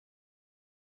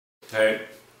Hey,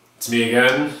 it's me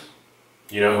again.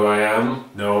 You know who I am.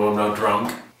 No, I'm not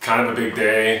drunk. Kind of a big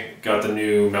day. Got the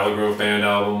new Meligrove band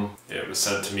album. It was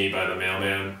sent to me by the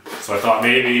mailman. So I thought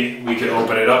maybe we could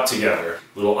open it up together.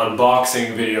 Little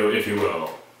unboxing video, if you will.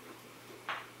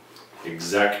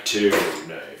 Exacto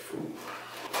knife. Ooh.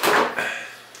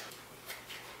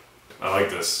 I like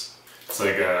this. It's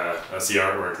like, that's the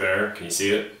artwork there. Can you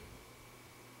see it?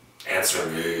 Answer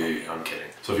me. I'm kidding.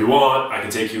 So if you want, I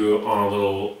can take you on a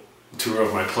little tour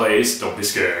of my place. Don't be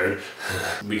scared.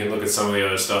 We can look at some of the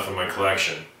other stuff in my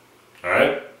collection.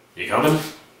 Alright? You coming?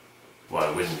 Why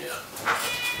wouldn't you?